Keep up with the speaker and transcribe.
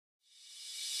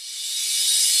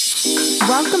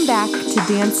Welcome back to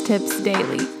Dance Tips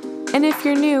Daily. And if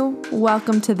you're new,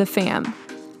 welcome to the fam.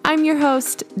 I'm your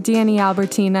host, Danny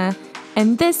Albertina,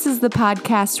 and this is the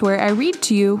podcast where I read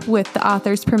to you, with the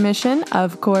author's permission,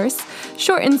 of course,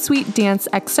 short and sweet dance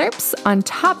excerpts on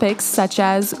topics such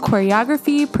as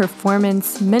choreography,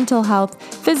 performance, mental health,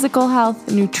 physical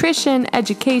health, nutrition,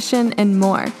 education, and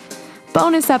more.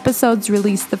 Bonus episodes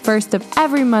released the first of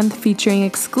every month featuring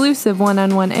exclusive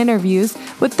one-on-one interviews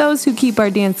with those who keep our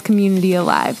dance community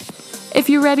alive. If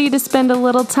you're ready to spend a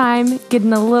little time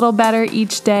getting a little better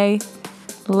each day,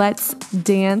 let's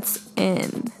dance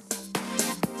in.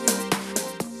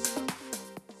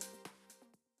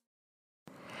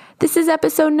 This is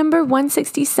episode number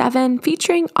 167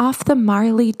 featuring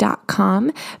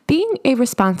offthemarley.com, being a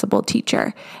responsible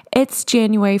teacher. It's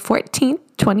January 14th,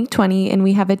 2020, and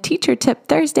we have a Teacher Tip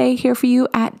Thursday here for you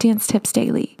at Dance Tips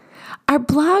Daily. Our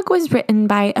blog was written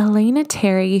by Elena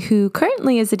Terry, who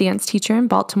currently is a dance teacher in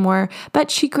Baltimore, but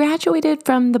she graduated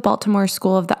from the Baltimore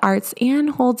School of the Arts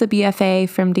and holds a BFA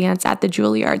from dance at the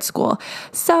Juilliard School,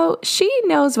 so she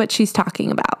knows what she's talking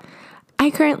about. I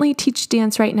currently teach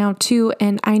dance right now too,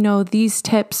 and I know these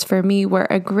tips for me were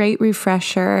a great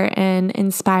refresher and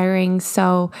inspiring,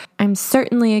 so I'm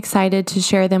certainly excited to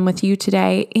share them with you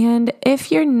today. And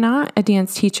if you're not a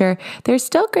dance teacher, there's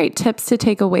still great tips to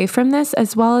take away from this,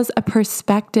 as well as a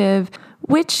perspective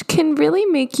which can really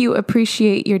make you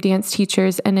appreciate your dance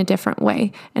teachers in a different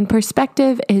way. And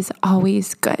perspective is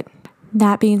always good.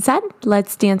 That being said,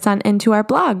 let's dance on into our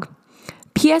blog.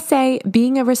 PSA,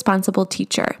 being a responsible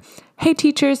teacher. Hey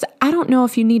teachers, I don't know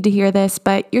if you need to hear this,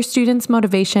 but your students'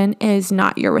 motivation is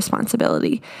not your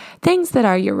responsibility. Things that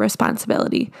are your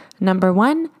responsibility. Number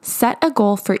 1, set a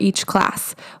goal for each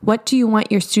class. What do you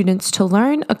want your students to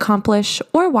learn, accomplish,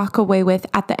 or walk away with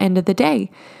at the end of the day?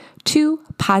 2,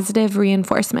 positive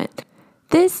reinforcement.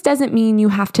 This doesn't mean you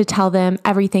have to tell them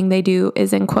everything they do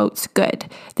is, in quotes, good.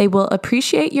 They will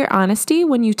appreciate your honesty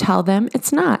when you tell them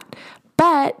it's not.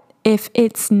 But if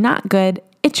it's not good,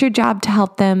 it's your job to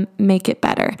help them make it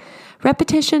better.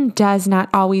 Repetition does not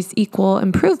always equal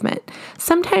improvement.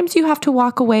 Sometimes you have to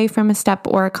walk away from a step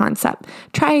or a concept.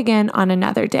 Try again on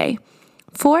another day.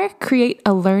 4, create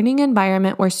a learning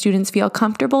environment where students feel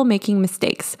comfortable making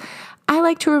mistakes. I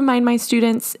like to remind my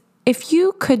students, if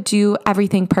you could do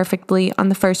everything perfectly on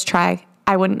the first try,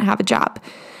 I wouldn't have a job.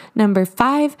 Number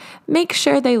 5, make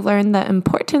sure they learn the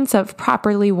importance of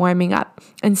properly warming up.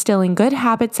 Instilling good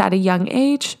habits at a young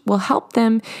age will help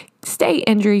them stay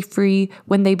injury-free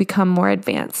when they become more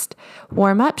advanced.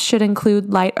 Warm-up should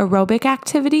include light aerobic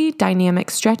activity, dynamic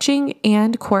stretching,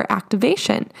 and core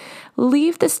activation.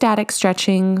 Leave the static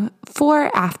stretching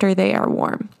for after they are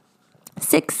warm.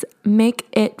 6, make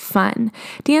it fun.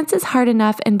 Dance is hard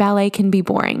enough and ballet can be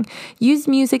boring. Use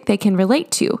music they can relate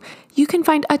to. You can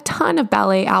find a ton of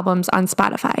ballet albums on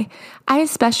Spotify. I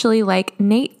especially like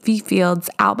Nate Viefield's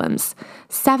albums.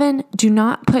 7, do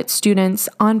not put students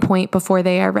on point before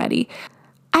they are ready.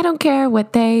 I don't care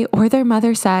what they or their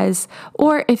mother says,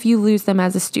 or if you lose them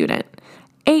as a student.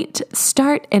 8,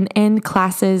 start and end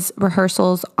classes,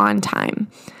 rehearsals on time.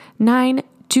 9,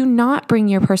 do not bring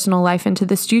your personal life into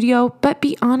the studio, but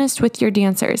be honest with your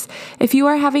dancers. If you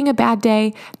are having a bad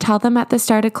day, tell them at the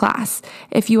start of class.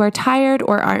 If you are tired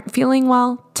or aren't feeling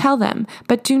well, tell them,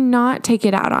 but do not take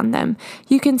it out on them.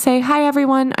 You can say, hi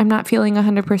everyone, I'm not feeling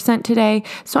 100% today,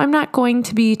 so I'm not going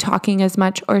to be talking as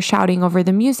much or shouting over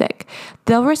the music.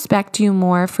 They'll respect you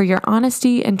more for your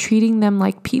honesty and treating them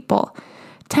like people.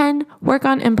 10, work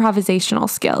on improvisational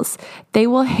skills. They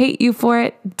will hate you for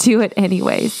it. Do it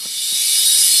anyways.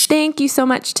 Thank you so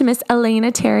much to Miss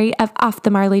Elena Terry of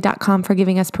offthemarley.com for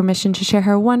giving us permission to share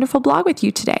her wonderful blog with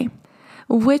you today.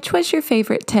 Which was your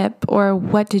favorite tip, or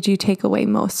what did you take away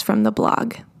most from the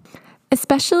blog?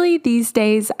 Especially these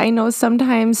days, I know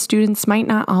sometimes students might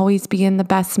not always be in the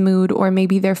best mood, or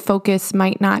maybe their focus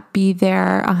might not be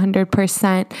there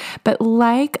 100%. But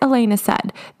like Elena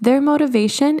said, their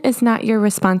motivation is not your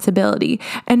responsibility.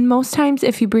 And most times,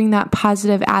 if you bring that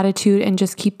positive attitude and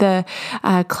just keep the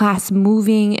class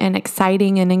moving and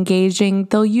exciting and engaging,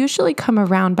 they'll usually come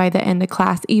around by the end of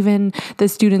class, even the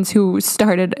students who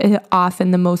started off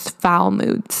in the most foul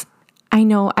moods. I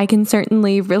know I can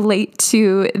certainly relate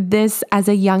to this as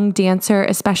a young dancer,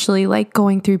 especially like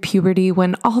going through puberty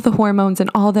when all the hormones and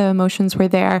all the emotions were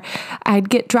there. I'd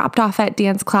get dropped off at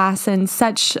dance class in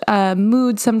such a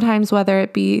mood sometimes, whether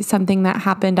it be something that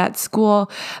happened at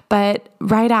school, but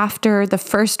right after the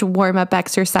first warm-up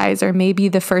exercise or maybe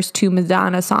the first 2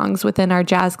 Madonna songs within our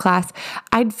jazz class,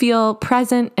 I'd feel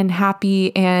present and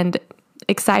happy and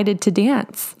excited to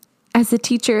dance. As a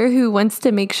teacher who wants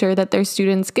to make sure that their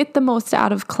students get the most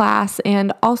out of class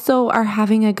and also are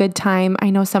having a good time, I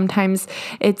know sometimes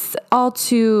it's all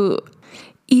too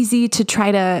easy to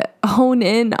try to hone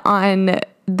in on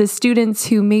the students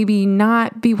who maybe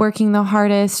not be working the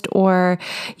hardest or,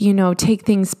 take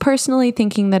things personally,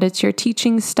 thinking that it's your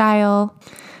teaching style.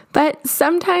 But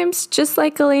sometimes, just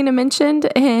like Elena mentioned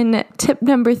in tip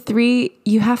number 3,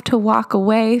 you have to walk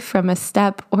away from a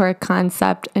step or a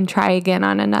concept and try again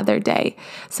on another day.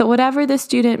 So whatever the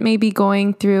student may be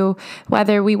going through,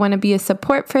 whether we want to be a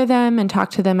support for them and talk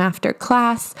to them after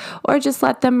class, or just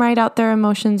let them write out their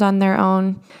emotions on their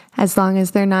own, as long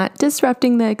as they're not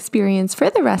disrupting the experience for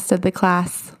the rest of the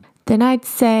class, then I'd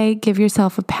say give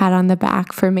yourself a pat on the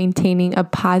back for maintaining a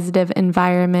positive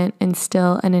environment and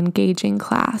still an engaging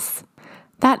class.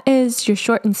 That is your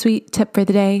short and sweet tip for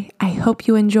the day. I hope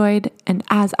you enjoyed, and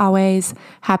as always,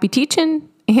 happy teaching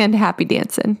and happy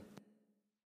dancing.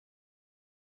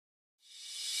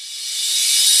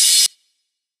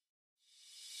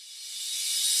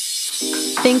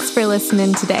 Thanks for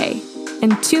listening today,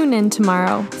 and tune in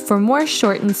tomorrow for more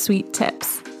short and sweet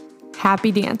tips.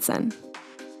 Happy dancing.